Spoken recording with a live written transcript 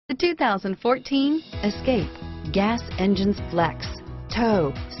The 2014 Escape. Gas engines flex,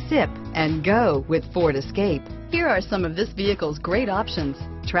 tow, sip, and go with Ford Escape. Here are some of this vehicle's great options: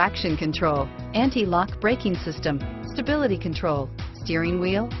 traction control, anti-lock braking system, stability control, steering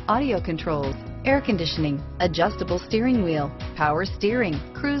wheel audio controls, air conditioning, adjustable steering wheel, power steering,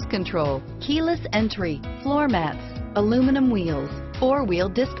 cruise control, keyless entry, floor mats, aluminum wheels, four-wheel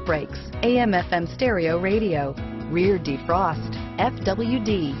disc brakes, AM/FM stereo radio, rear defrost,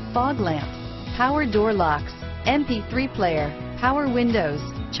 FWD, fog lamps, power door locks, MP3 player, power windows,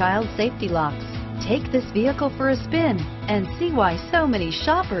 child safety locks. Take this vehicle for a spin and see why so many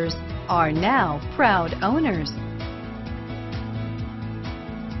shoppers are now proud owners.